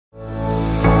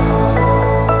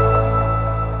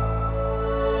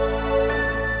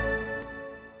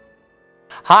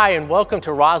Hi, and welcome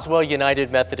to Roswell United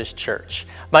Methodist Church.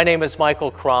 My name is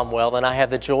Michael Cromwell, and I have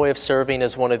the joy of serving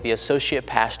as one of the associate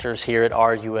pastors here at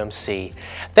RUMC.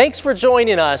 Thanks for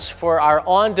joining us for our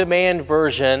on-demand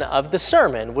version of the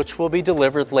sermon, which will be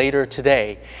delivered later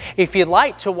today. If you'd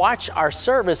like to watch our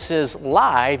services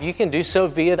live, you can do so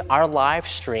via our live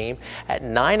stream at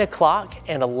 9 o'clock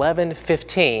and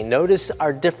 11:15. Notice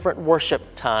our different worship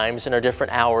times and our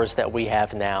different hours that we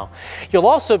have now. You'll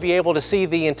also be able to see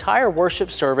the entire worship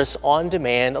service on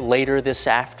demand later this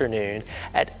afternoon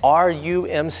at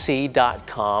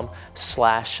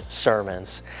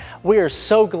rumc.com/sermons. We are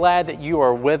so glad that you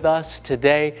are with us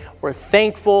today. We're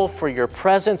thankful for your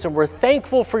presence, and we're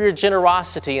thankful for your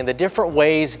generosity and the different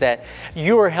ways that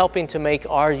you are helping to make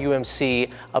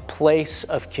RUMC a place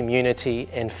of community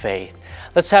and faith.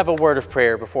 Let's have a word of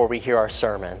prayer before we hear our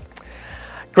sermon.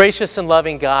 Gracious and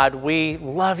loving God, we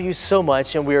love you so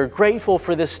much, and we are grateful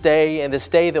for this day and this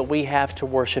day that we have to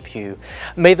worship you.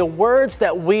 May the words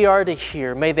that we are to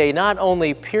hear, may they not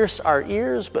only pierce our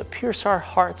ears, but pierce our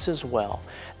hearts as well,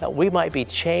 that we might be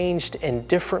changed and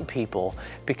different people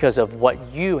because of what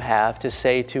you have to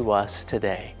say to us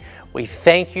today. We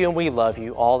thank you and we love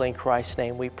you. All in Christ's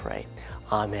name we pray.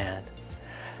 Amen.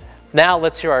 Now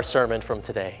let's hear our sermon from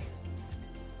today.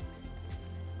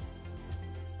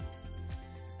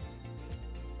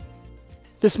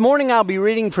 This morning I'll be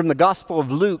reading from the Gospel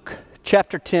of Luke,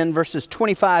 chapter 10, verses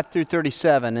 25 through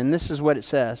 37, and this is what it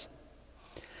says.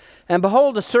 And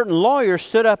behold, a certain lawyer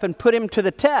stood up and put him to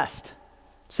the test,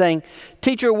 saying,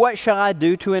 Teacher, what shall I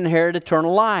do to inherit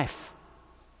eternal life?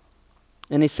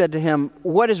 And he said to him,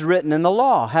 What is written in the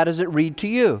law? How does it read to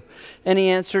you? And he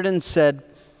answered and said,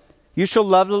 You shall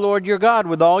love the Lord your God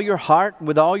with all your heart,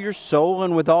 with all your soul,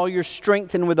 and with all your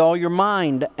strength, and with all your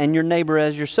mind, and your neighbor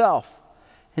as yourself.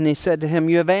 And he said to him,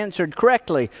 You have answered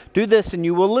correctly. Do this and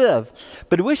you will live.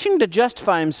 But wishing to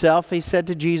justify himself, he said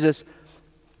to Jesus,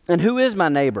 And who is my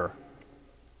neighbor?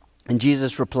 And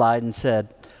Jesus replied and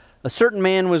said, A certain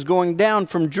man was going down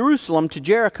from Jerusalem to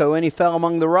Jericho, and he fell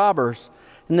among the robbers.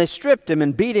 And they stripped him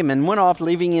and beat him and went off,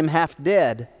 leaving him half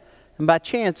dead. And by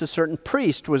chance a certain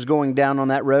priest was going down on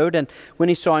that road, and when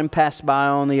he saw him, pass by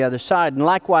on the other side. And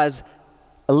likewise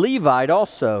a Levite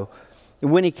also.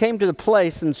 And when he came to the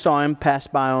place and saw him,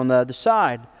 passed by on the other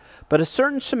side. But a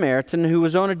certain Samaritan who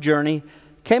was on a journey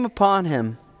came upon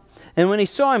him. And when he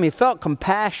saw him, he felt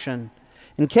compassion,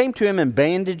 and came to him and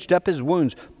bandaged up his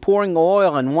wounds, pouring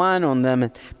oil and wine on them,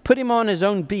 and put him on his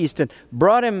own beast, and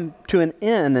brought him to an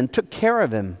inn, and took care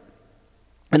of him.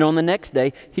 And on the next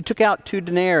day he took out 2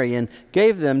 denarii, and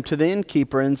gave them to the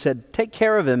innkeeper, and said, Take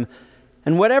care of him,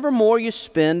 and whatever more you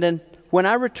spend, and when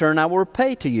I return I will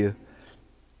repay to you.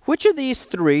 Which of these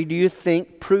 3 do you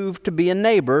think proved to be a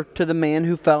neighbor to the man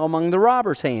who fell among the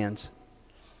robbers' hands?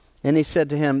 And he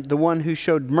said to him, The one who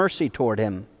showed mercy toward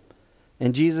him.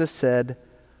 And Jesus said,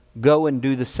 Go and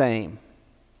do the same.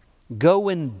 Go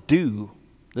and do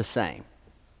the same.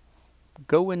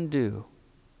 Go and do.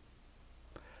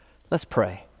 Let's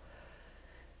pray.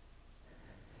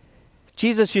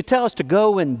 Jesus, you tell us to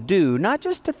go and do, not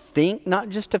just to think, not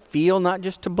just to feel, not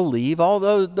just to believe.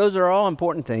 Although those are all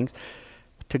important things.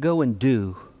 To go and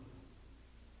do.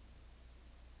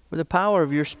 With the power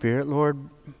of your Spirit, Lord,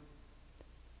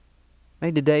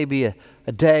 may today be a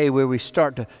day where we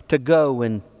start to go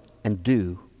and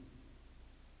do.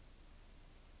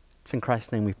 It's in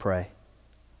Christ's name we pray.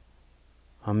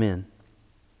 Amen.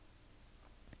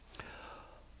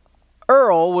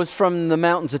 Earl was from the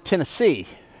mountains of Tennessee,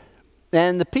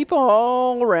 and the people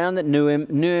all around that knew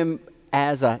him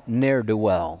as a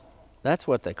ne'er-do-well. That's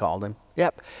what they called him.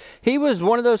 Yep. He was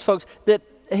one of those folks that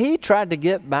he tried to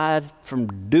get by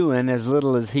from doing as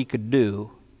little as he could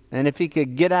do. And if he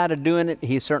could get out of doing it,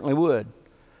 he certainly would.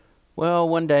 Well,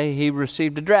 one day he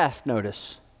received a draft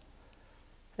notice.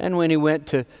 And when he went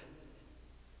to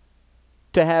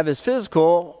have his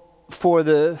physical for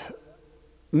the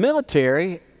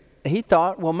military, he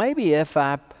thought, well, maybe if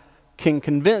I can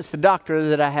convince the doctor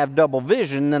that I have double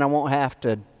vision, then I won't have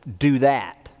to do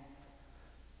that.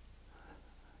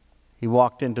 He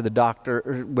walked into the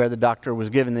doctor, where the doctor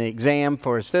was giving the exam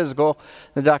for his physical.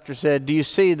 The doctor said, Do you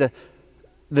see the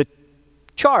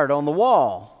chart on the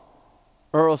wall?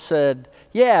 Earl said,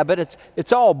 Yeah, but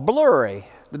it's all blurry.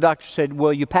 The doctor said,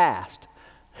 Well, you passed.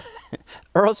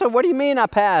 Earl said, What do you mean I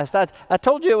passed? I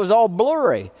told you it was all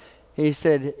blurry. He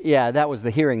said, Yeah, that was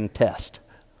the hearing test.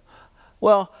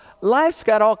 Well, life's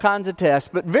got all kinds of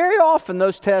tests, but very often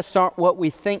those tests aren't what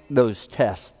we think those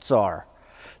tests are.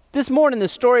 This morning, the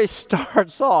story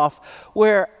starts off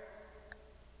where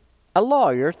a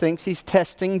lawyer thinks he's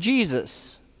testing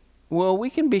Jesus. Well, we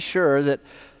can be sure that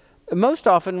most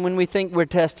often when we think we're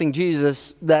testing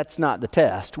Jesus, that's not the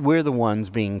test. We're the ones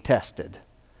being tested.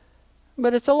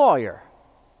 But it's a lawyer.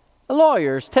 A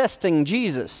lawyer is testing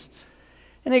Jesus.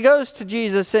 And he goes to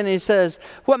Jesus and he says,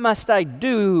 "What must I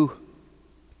do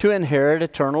to inherit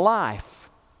eternal life?"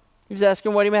 He's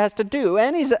asking what he has to do.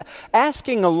 And he's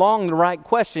asking along the right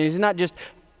question. He's not just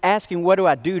asking, what do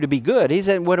I do to be good? He's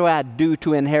saying, what do I do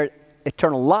to inherit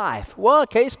eternal life? Well, a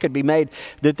case could be made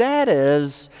that that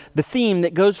is the theme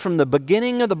that goes from the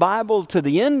beginning of the Bible to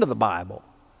the end of the Bible.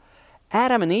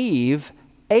 Adam and Eve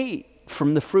ate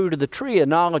from the fruit of the tree of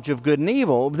knowledge of good and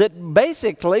evil, that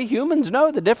basically humans know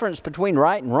the difference between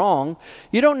right and wrong.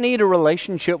 You don't need a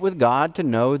relationship with God to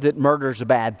know that murder's a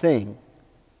bad thing.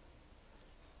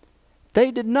 They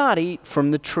did not eat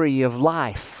from the tree of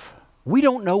life. We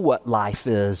don't know what life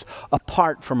is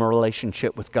apart from a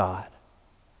relationship with God.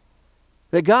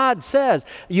 That God says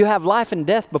you have life and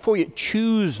death before you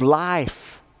choose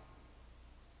life.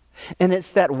 And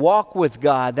it's that walk with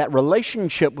God, that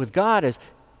relationship with God is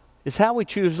how we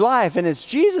choose life. And it's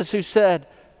Jesus who said,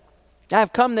 "I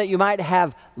have come that you might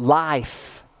have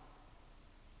life."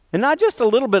 And not just a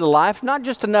little bit of life, not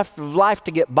just enough of life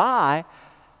to get by,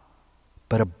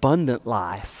 but abundant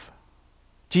life.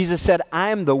 Jesus said, "I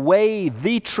am the way,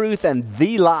 the truth, and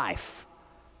the life."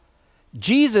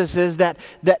 Jesus is that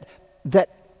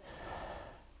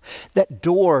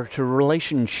door to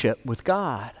relationship with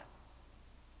God.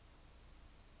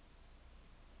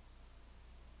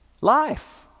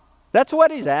 Life. That's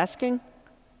what he's asking.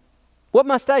 What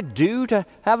must I do to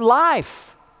have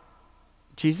life?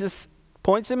 Jesus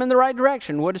points him in the right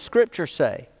direction. What does Scripture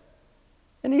say?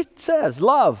 And he says,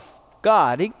 love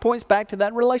God. He points back to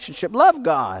that relationship. Love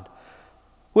God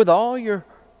with all your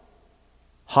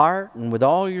heart and with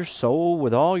all your soul,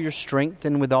 with all your strength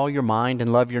and with all your mind,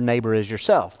 and love your neighbor as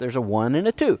yourself. There's a 1 and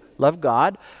a 2. Love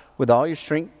God with all your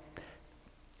strength,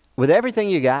 with everything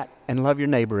you got, and love your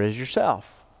neighbor as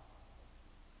yourself.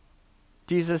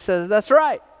 Jesus says, that's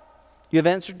right. You have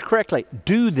answered correctly.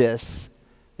 Do this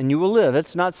and you will live.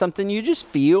 It's not something you just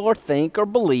feel or think or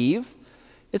believe.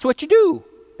 It's what you do.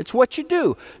 It's what you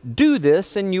do. Do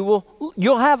this and you'll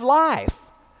have life.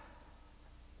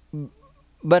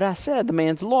 But I said the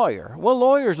man's a lawyer. Well,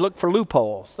 lawyers look for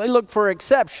loopholes. They look for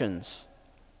exceptions.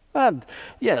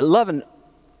 Loving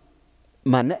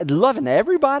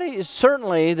everybody,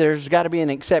 certainly there's got to be an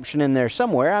exception in there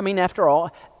somewhere. I mean, after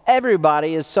all,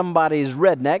 everybody is somebody's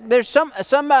redneck. There's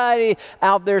somebody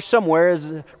out there somewhere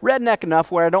is redneck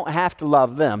enough where I don't have to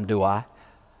love them, do I?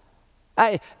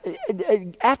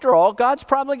 After all, God's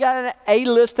probably got an A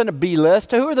list and a B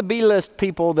list. Who are the B list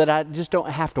people that I just don't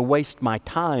have to waste my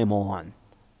time on?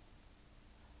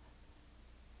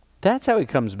 That's how he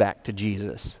comes back to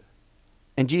Jesus.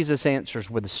 And Jesus answers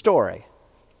with a story.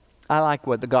 I like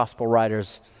what the gospel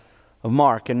writers of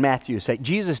Mark and Matthew say.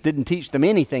 Jesus didn't teach them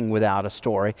anything without a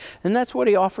story. And that's what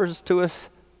he offers to us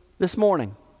this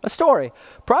morning. A story.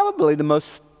 Probably the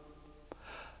most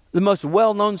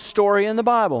well-known story in the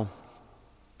Bible.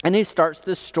 And he starts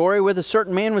this story with a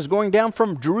certain man was going down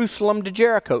from Jerusalem to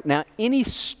Jericho. Now, any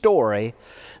story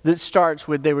that starts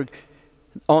with they were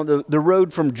on the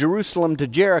road from Jerusalem to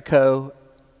Jericho,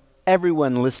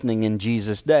 everyone listening in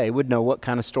Jesus' day would know what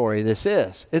kind of story this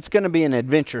is. It's going to be an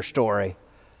adventure story.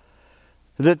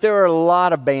 That there are a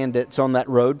lot of bandits on that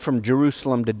road from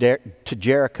Jerusalem to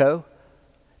Jericho.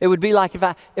 It would be like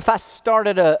if I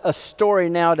started a story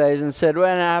nowadays and said,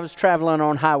 well, I was traveling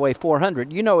on Highway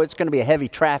 400. You know it's going to be a heavy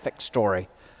traffic story.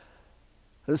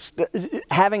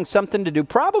 Having something to do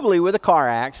probably with a car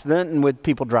accident and with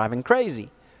people driving crazy.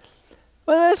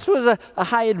 Well, this was a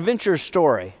high adventure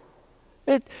story.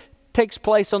 It takes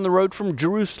place on the road from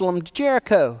Jerusalem to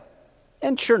Jericho.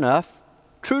 And sure enough,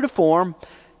 true to form,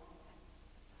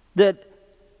 that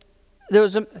there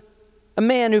was a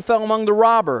man who fell among the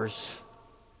robbers.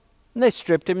 And they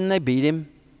stripped him and they beat him.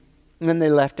 And then they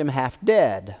left him half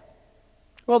dead.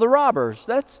 Well, the robbers,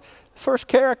 that's the first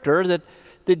character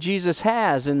that Jesus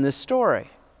has in this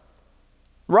story.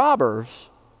 Robbers,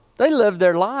 they live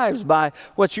their lives by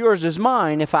what's yours is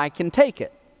mine if I can take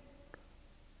it.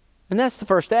 And that's the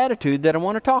first attitude that I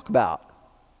want to talk about.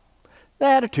 The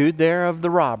attitude there of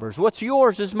the robbers. What's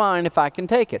yours is mine if I can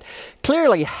take it.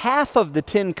 Clearly, half of the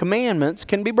 10 commandments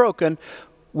can be broken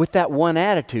with that one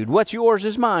attitude. What's yours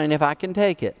is mine if I can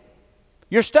take it.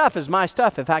 Your stuff is my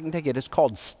stuff if I can take it. It's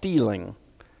called stealing.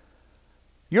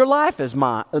 Your life is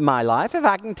my life. If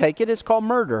I can take it, it's called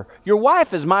murder. Your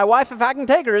wife is my wife. If I can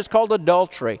take her, it's called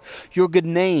adultery. Your good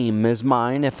name is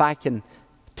mine if I can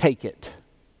take it.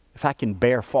 If I can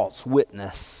bear false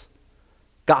witness,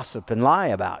 gossip and lie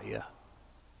about you.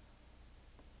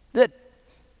 That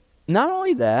not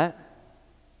only that,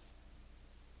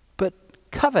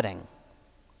 coveting.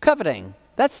 Coveting.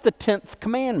 That's the 10th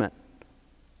commandment.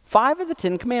 5 of the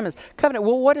 10 commandments. Coveting.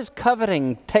 Well, what does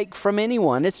coveting take from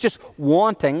anyone? It's just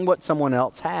wanting what someone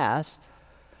else has.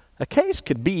 A case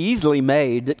could be easily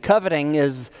made that coveting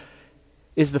is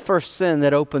the first sin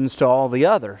that opens to all the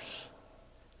others.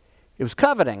 It was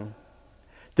coveting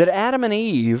that Adam and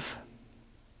Eve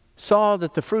saw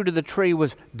that the fruit of the tree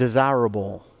was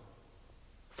desirable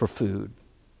for food.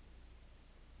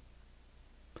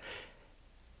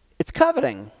 It's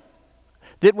coveting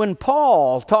that when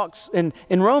Paul talks in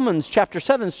Romans chapter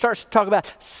 7, starts to talk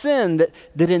about sin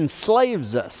that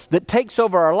enslaves us, that takes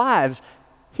over our lives,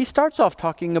 he starts off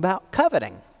talking about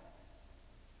coveting.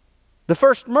 The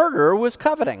first murder was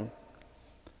coveting.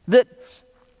 That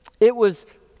it was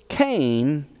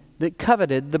Cain that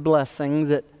coveted the blessing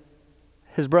that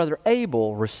his brother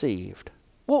Abel received.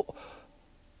 Well,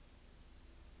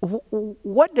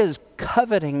 what does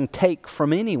coveting take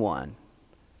from anyone?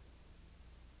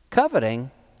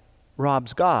 Coveting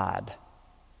robs God.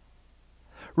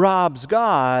 Robs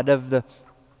God of the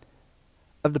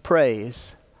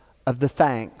praise, of the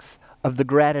thanks, of the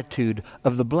gratitude,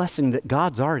 of the blessing that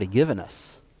God's already given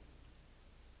us.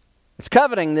 It's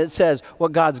coveting that says,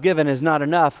 what God's given is not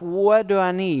enough. What do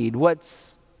I need?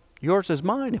 What's yours is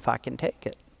mine if I can take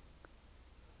it.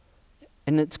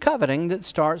 And it's coveting that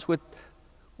starts with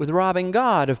robbing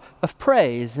God of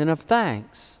praise and of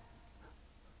thanks.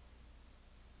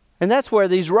 And that's where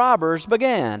these robbers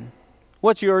began.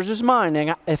 What's yours is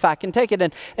mine if I can take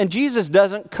it. And Jesus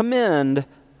doesn't commend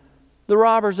the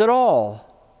robbers at all.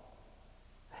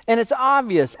 And it's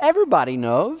obvious. Everybody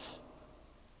knows.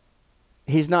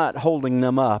 He's not holding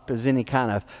them up as any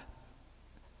kind of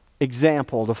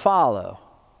example to follow.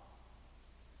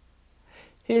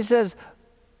 He says,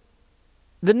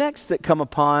 the next that come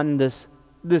upon this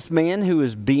man who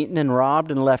is beaten and robbed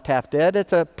and left half dead,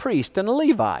 it's a priest and a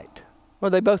Levite. Well,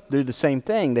 they both do the same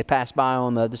thing. They pass by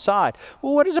on the other side.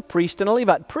 Well, what is a priest and a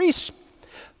Levite? Priests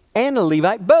and a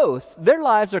Levite, both, their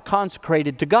lives are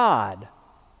consecrated to God.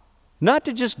 Not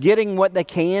to just getting what they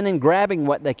can and grabbing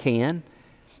what they can.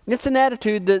 It's an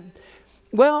attitude that,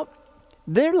 well,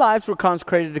 their lives were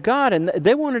consecrated to God, and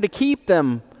they wanted to keep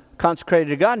them consecrated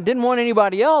to God and didn't want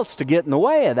anybody else to get in the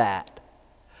way of that.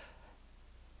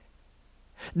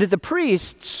 That the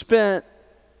priests spent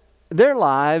their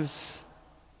lives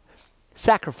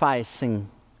sacrificing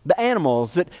the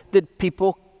animals that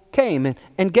people came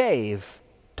and gave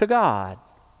to God.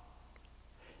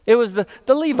 It was the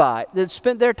Levite that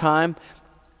spent their time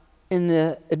in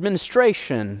the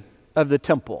administration of the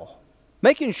temple,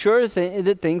 making sure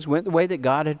that things went the way that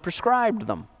God had prescribed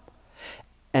them.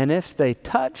 And if they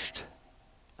touched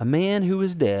a man who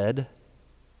was dead,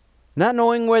 not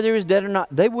knowing whether he was dead or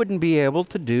not, they wouldn't be able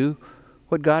to do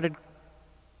what God had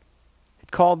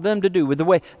called them to do with the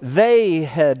way they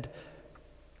had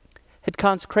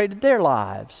consecrated their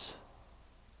lives.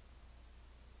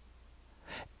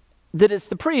 That it's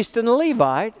the priest and the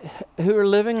Levite who are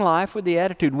living life with the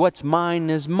attitude, what's mine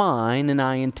is mine and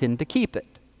I intend to keep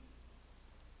it.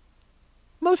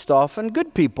 Most often,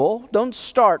 good people don't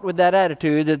start with that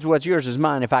attitude that what's yours is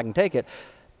mine if I can take it.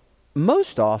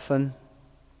 Most often,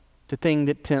 the thing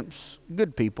that tempts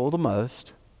good people the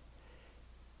most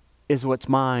is what's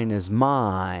mine is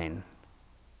mine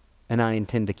and I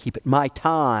intend to keep it. My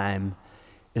time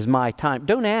is my time.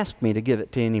 Don't ask me to give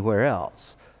it to anywhere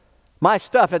else. My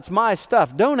stuff, it's my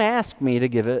stuff. Don't ask me to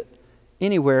give it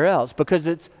anywhere else because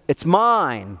it's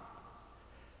mine.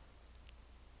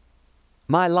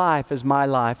 My life is my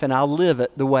life and I'll live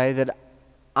it the way that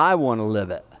I want to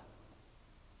live it.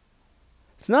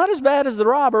 It's not as bad as the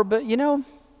robber, but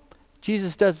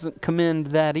Jesus doesn't commend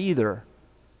that either.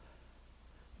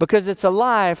 Because it's a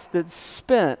life that's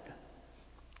spent.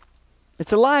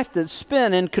 It's a life that's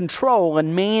spent in control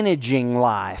and managing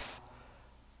life.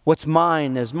 What's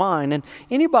mine is mine. And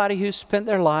anybody who's spent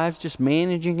their lives just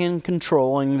managing and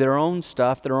controlling their own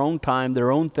stuff, their own time,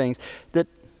 their own things, that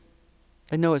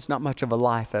they know it's not much of a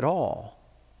life at all.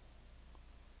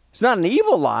 It's not an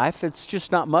evil life, it's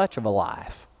just not much of a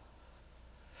life.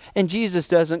 And Jesus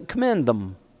doesn't commend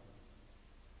them.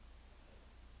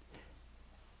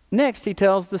 Next, he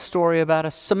tells the story about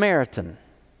a Samaritan.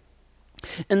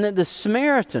 And that the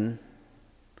Samaritan,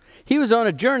 he was on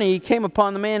a journey, he came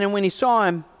upon the man, and when he saw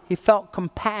him, he felt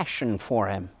compassion for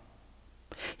him.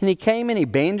 And he came and he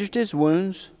bandaged his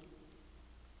wounds.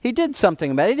 He did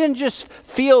something about it. He didn't just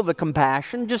feel the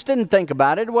compassion, just didn't think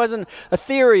about it. It wasn't a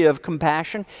theory of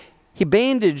compassion. He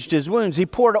bandaged his wounds. He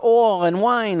poured oil and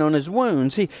wine on his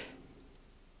wounds. He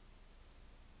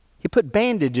put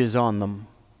bandages on them.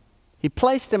 He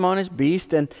placed him on his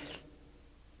beast and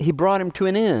he brought him to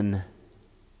an inn.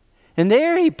 And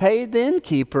there he paid the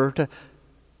innkeeper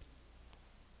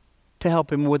to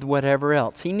help him with whatever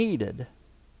else he needed.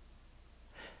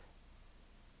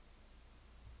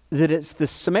 That it's the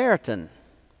Samaritan.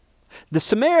 The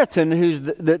Samaritan who's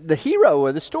the hero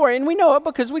of the story. And we know it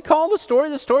because we call the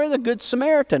story of the Good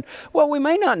Samaritan. What we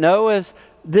may not know is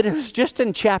that it was just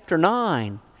in chapter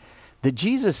 9 that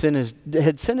Jesus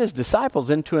had sent his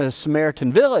disciples into a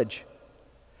Samaritan village.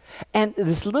 And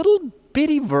this little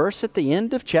bitty verse at the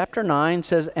end of chapter 9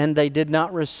 says, and they did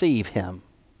not receive him.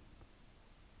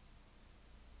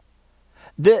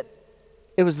 That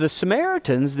it was the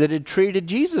Samaritans that had treated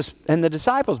Jesus and the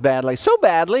disciples badly. So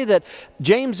badly that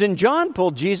James and John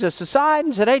pulled Jesus aside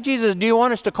and said, hey, Jesus, do you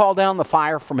want us to call down the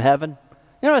fire from heaven?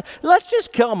 Let's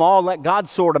just kill them all and let God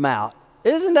sort them out.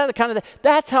 Isn't that the kind of thing?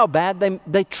 That's how bad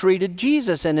they treated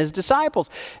Jesus and his disciples.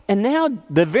 And now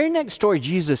the very next story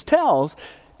Jesus tells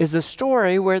is a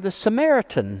story where the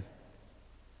Samaritan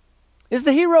is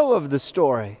the hero of the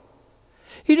story.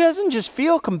 He doesn't just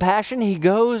feel compassion, he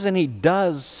goes and he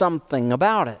does something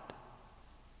about it.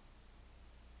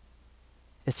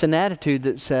 It's an attitude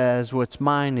that says, what's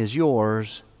mine is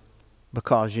yours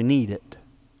because you need it.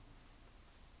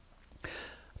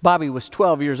 Bobby was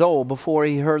 12 years old before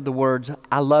he heard the words,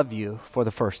 I love you, for the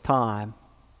first time.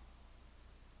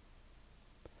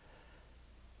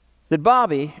 That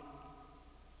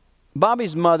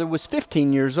Bobby's mother was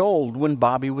 15 years old when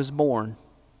Bobby was born.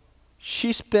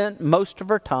 She spent most of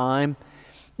her time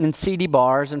in seedy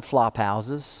bars and flop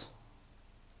houses,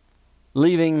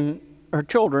 leaving her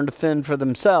children to fend for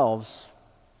themselves.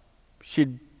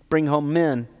 She'd bring home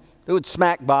men that would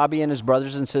smack Bobby and his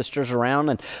brothers and sisters around.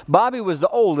 And Bobby was the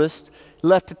oldest,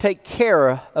 left to take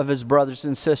care of his brothers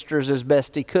and sisters as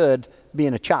best he could,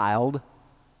 being a child.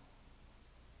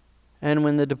 And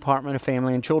when the Department of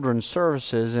Family and Children's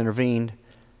Services intervened,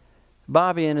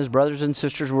 Bobby and his brothers and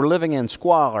sisters were living in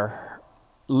squalor,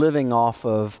 living off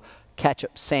of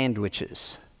ketchup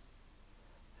sandwiches.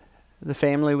 The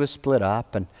family was split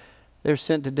up and they were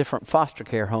sent to different foster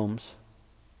care homes.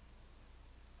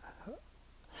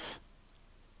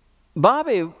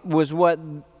 Bobby was what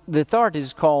the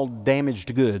authorities called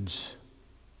damaged goods.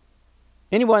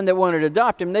 Anyone that wanted to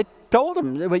adopt him, they told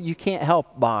him, but you can't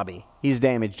help Bobby. He's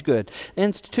damaged good. The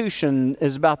institution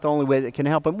is about the only way that can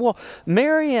help him. Well,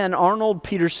 Mary and Arnold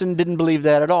Peterson didn't believe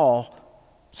that at all.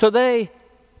 So they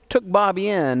took Bobby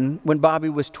in when Bobby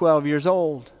was 12 years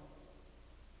old.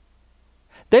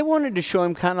 They wanted to show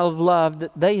him kind of love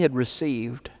that they had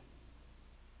received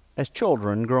as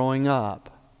children growing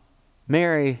up.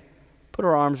 Mary put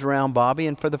her arms around Bobby,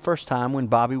 and for the first time when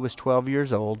Bobby was 12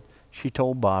 years old, she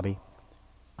told Bobby,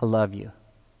 I love you.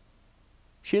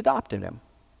 She adopted him.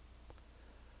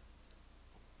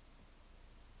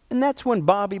 And that's when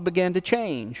Bobby began to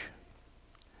change.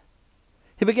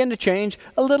 He began to change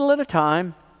a little at a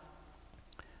time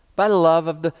by the love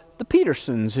of the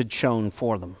Petersons had shown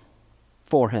for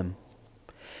him.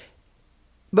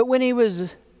 But when he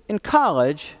was in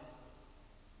college,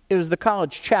 it was the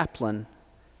college chaplain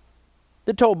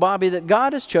that told Bobby that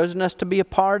God has chosen us to be a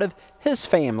part of his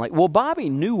family. Well, Bobby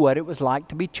knew what it was like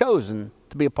to be chosen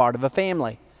to be a part of a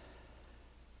family.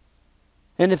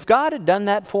 And if God had done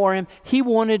that for him, he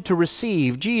wanted to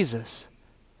receive Jesus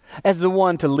as the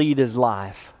one to lead his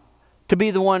life, to be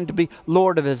the one to be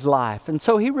Lord of his life. And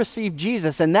so he received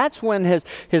Jesus, and that's when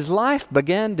his life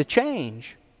began to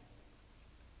change.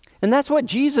 And that's what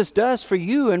Jesus does for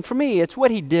you and for me. It's what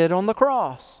he did on the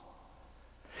cross.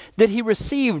 That he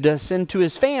received us into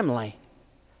his family.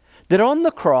 That on the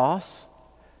cross,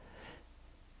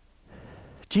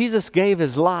 Jesus gave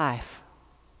his life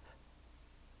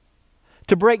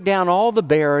to break down all the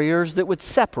barriers that would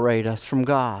separate us from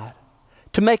God,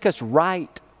 to make us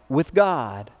right with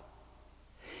God.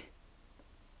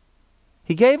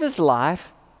 He gave his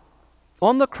life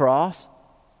on the cross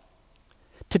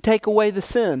to take away the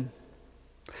sin,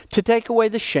 to take away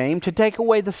the shame, to take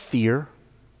away the fear,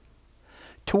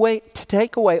 to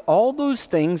take away all those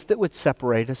things that would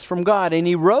separate us from God. And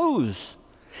he rose.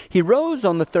 He rose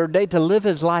on the third day to live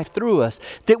his life through us,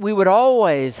 that we would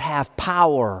always have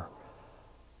power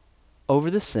over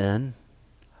the sin,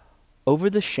 over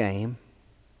the shame,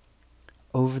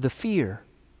 over the fear.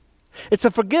 It's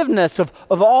a forgiveness of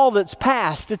all that's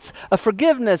past. It's a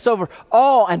forgiveness over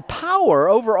all and power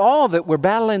over all that we're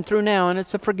battling through now. And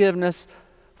it's a forgiveness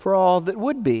for all that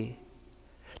would be.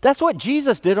 That's what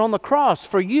Jesus did on the cross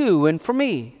for you and for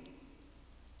me.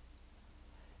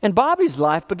 And Bobby's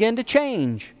life began to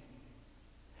change.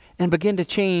 And began to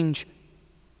change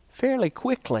fairly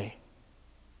quickly.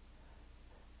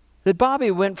 That Bobby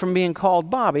went from being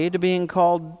called Bobby to being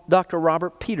called Dr.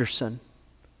 Robert Peterson.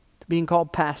 To being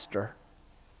called pastor,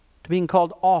 to being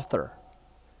called author,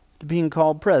 to being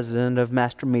called president of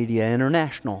Master Media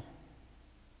International.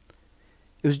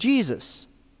 It was Jesus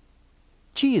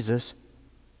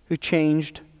who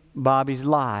changed Bobby's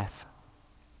life.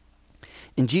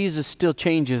 And Jesus still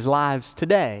changes lives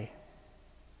today.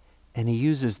 And He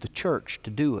uses the church to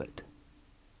do it.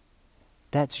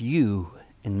 That's you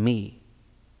and me.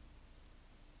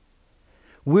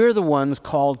 We're the ones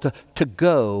called to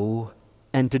go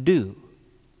and to do.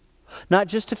 Not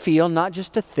just to feel, not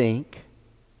just to think,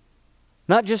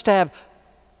 not just to have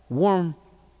warm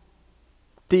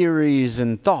theories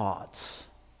and thoughts,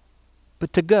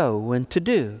 but to go and to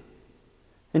do.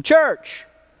 And church,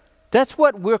 that's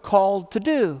what we're called to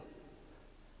do.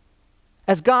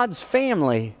 As God's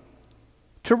family,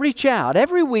 to reach out.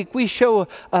 Every week we show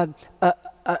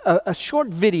a short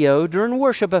video during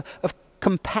worship of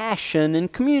compassion and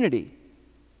community.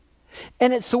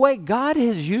 And it's the way God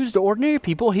has used ordinary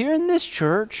people here in this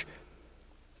church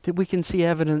that we can see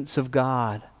evidence of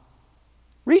God.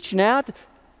 Reaching out.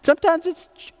 Sometimes it's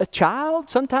a child,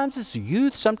 sometimes it's a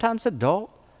youth, sometimes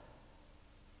adult.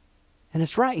 And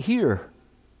it's right here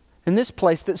in this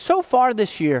place that so far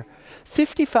this year,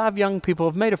 55 young people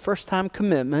have made a first-time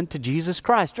commitment to Jesus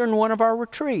Christ during one of our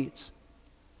retreats.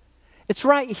 It's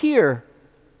right here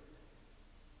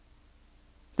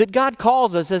that God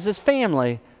calls us as His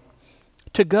family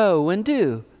to go and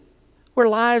do, where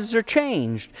lives are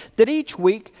changed. That each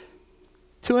week,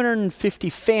 250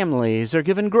 families are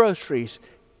given groceries.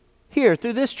 Here,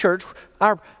 through this church,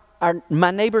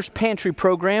 my Neighbor's Pantry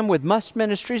program with Must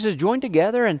Ministries is joined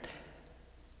together, and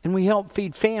we help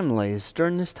feed families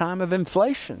during this time of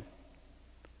inflation.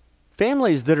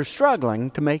 Families that are struggling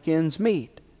to make ends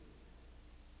meet.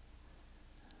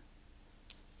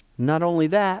 Not only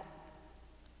that,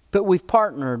 but we've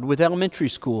partnered with elementary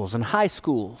schools and high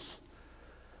schools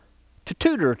to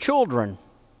tutor children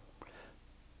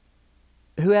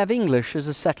who have English as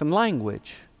a second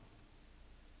language.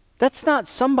 That's not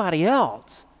somebody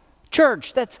else.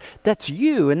 Church, that's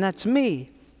you and that's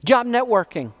me. Job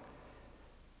networking.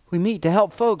 We meet to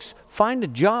help folks find a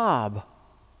job. A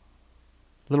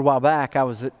little while back, I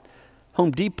was at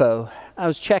Home Depot. I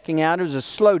was checking out. It was a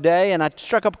slow day, and I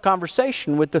struck up a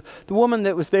conversation with the woman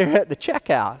that was there at the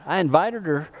checkout. I invited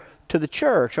her to the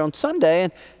church on Sunday,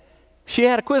 and she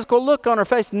had a quizzical look on her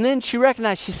face, and then she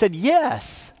recognized, she said,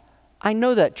 "Yes, I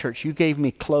know that church. You gave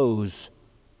me clothes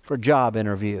for a job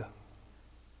interview."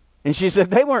 And she said,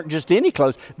 they weren't just any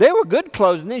clothes. They were good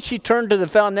clothes. And then she turned to the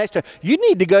fellow next to her. "You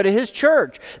need to go to his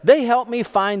church. They helped me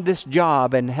find this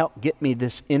job and helped get me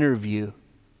this interview."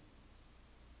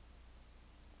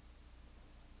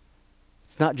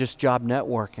 It's not just job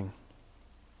networking.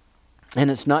 And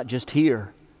it's not just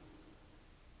here.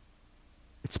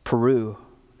 It's Peru.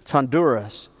 It's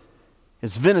Honduras.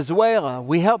 It's Venezuela.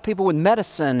 We help people with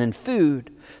medicine and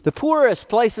food. The poorest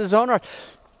places on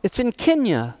earth. It's in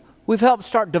Kenya. We've helped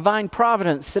start Divine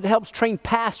Providence that helps train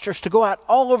pastors to go out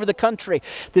all over the country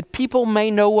that people may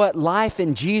know what life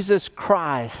in Jesus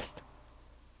Christ,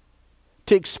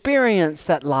 to experience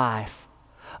that life,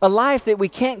 a life that we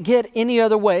can't get any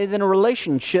other way than a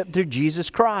relationship through Jesus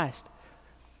Christ.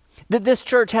 That this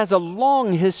church has a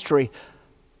long history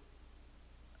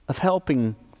of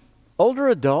helping older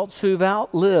adults who've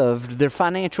outlived their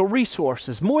financial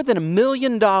resources. More than $1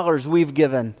 million we've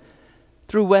given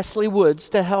through Wesley Woods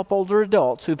to help older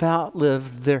adults who've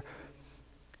outlived their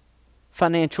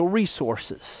financial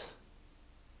resources.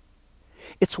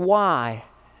 It's why,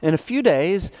 in a few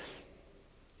days,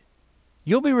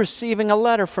 you'll be receiving a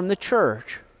letter from the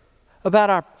church about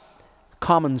our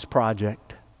Commons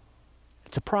Project.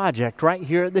 It's a project right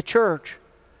here at the church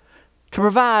to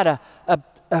provide a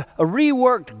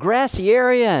reworked grassy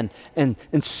area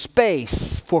and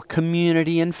space for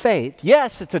community and faith.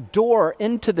 Yes, it's a door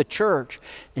into the church.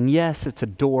 And yes, it's a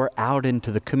door out into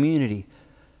the community.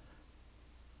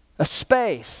 A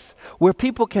space where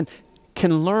people can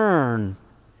learn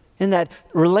in that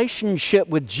relationship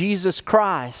with Jesus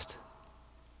Christ.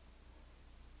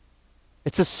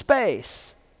 It's a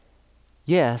space,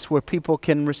 yes, where people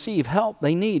can receive help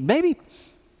they need. Maybe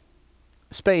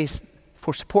a space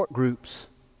for support groups.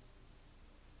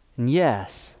 And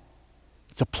yes,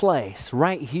 it's a place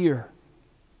right here,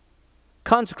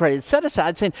 consecrated, set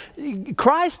aside, saying,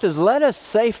 Christ has led us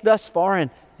safe thus far,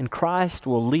 and Christ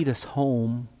will lead us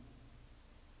home.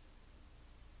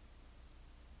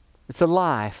 It's a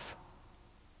life.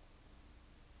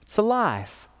 It's a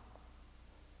life.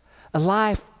 A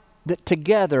life that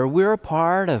together we're a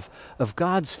part of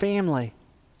God's family.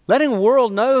 Letting the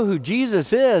world know who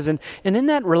Jesus is. And in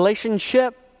that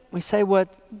relationship, we say what's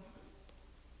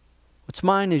What's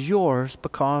mine is yours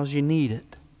because you need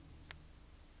it.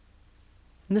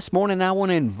 And this morning I want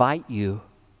to invite you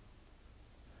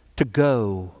to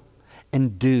go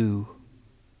and do.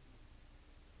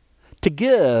 To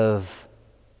give.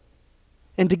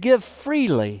 And to give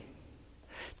freely.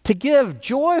 To give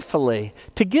joyfully.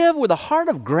 To give with a heart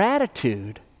of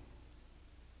gratitude.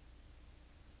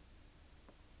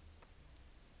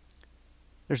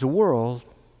 There's a world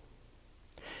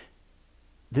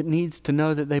that needs to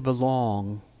know that they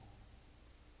belong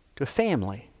to a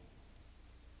family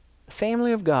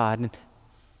of God.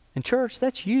 And church,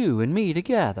 that's you and me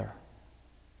together.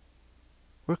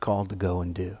 We're called to go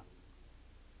and do.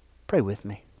 Pray with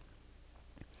me.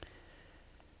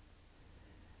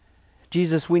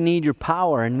 Jesus, we need your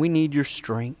power and we need your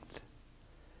strength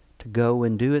to go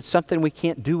and do. It's something we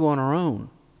can't do on our own.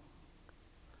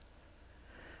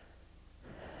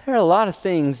 There are a lot of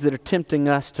things that are tempting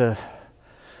us to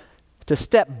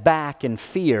step back in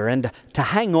fear and to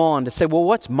hang on, to say, well,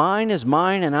 what's mine is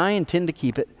mine and I intend to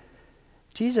keep it.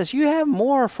 Jesus, you have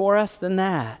more for us than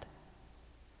that.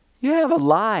 You have a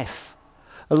life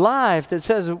that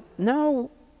says,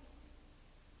 no,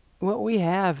 what we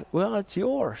have, well, it's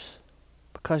yours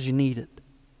because you need it.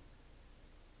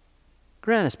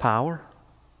 Grant us power.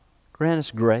 Grant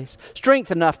us grace.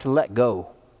 Strength enough to let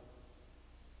go.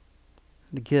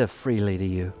 To give freely to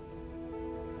you.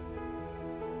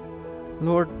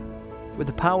 Lord, with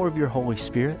the power of your Holy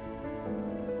Spirit,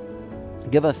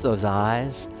 give us those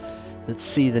eyes that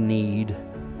see the need,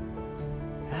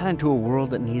 out into a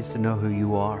world that needs to know who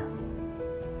you are.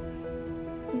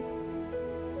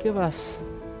 Give us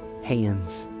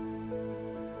hands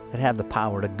that have the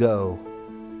power to go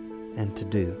and to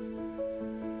do.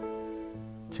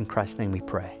 It's in Christ's name we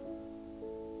pray.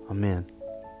 Amen.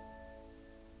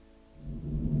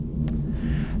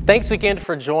 Thanks again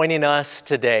for joining us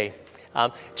today.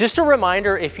 Just a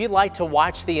reminder, if you'd like to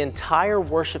watch the entire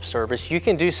worship service, you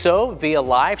can do so via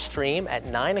live stream at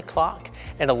 9 o'clock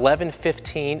and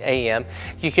 11:15 a.m.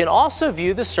 You can also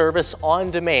view the service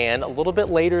on demand a little bit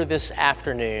later this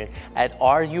afternoon at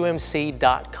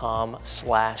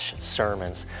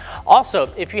rumc.com/sermons.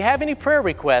 Also, if you have any prayer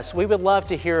requests, we would love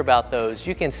to hear about those.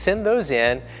 You can send those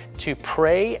in to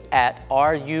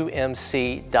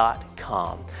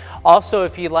pray@rumc.com. Also,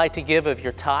 if you'd like to give of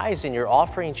your tithes and your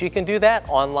offerings, you can do that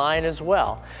online as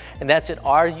well. And that's at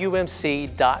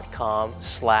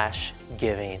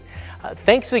rumc.com/giving.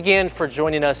 Thanks again for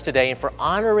joining us today and for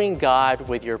honoring God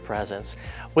with your presence.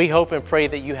 We hope and pray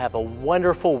that you have a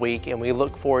wonderful week, and we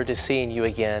look forward to seeing you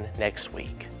again next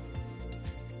week.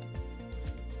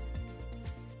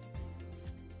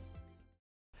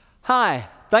 Hi,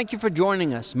 thank you for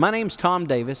joining us. My name's Tom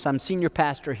Davis. I'm senior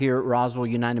pastor here at Roswell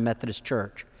United Methodist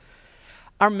Church.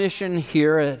 Our mission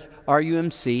here at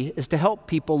RUMC is to help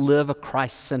people live a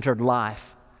Christ-centered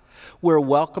life. We're a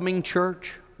welcoming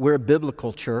church, we're a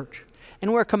biblical church,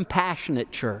 and we're a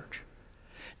compassionate church.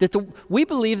 We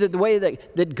believe that the way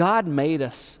that God made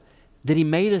us, that He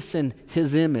made us in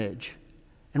His image.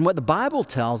 And what the Bible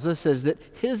tells us is that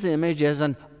His image is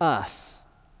an us,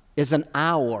 is an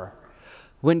our.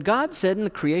 When God said in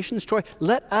the creation story,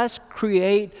 let us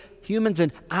create humans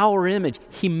in our image,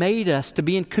 He made us to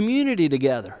be in community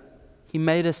together. He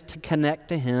made us to connect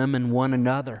to Him and one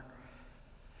another.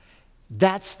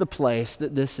 That's the place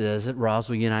that this is at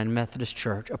Roswell United Methodist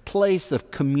Church, a place of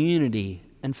community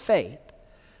and faith.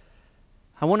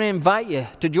 I want to invite you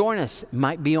to join us. It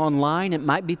might be online, it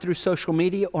might be through social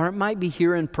media, or it might be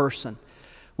here in person.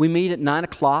 We meet at 9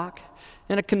 o'clock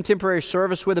in a contemporary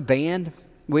service with a band.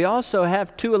 We also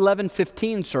have two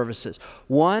 11:15 services.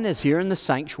 One is here in the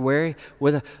sanctuary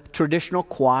with a traditional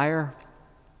choir,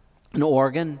 an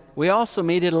organ. We also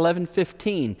meet at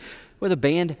 11:15 with a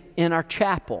band in our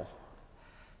chapel.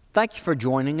 Thank you for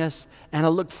joining us, and I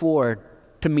look forward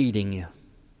to meeting you.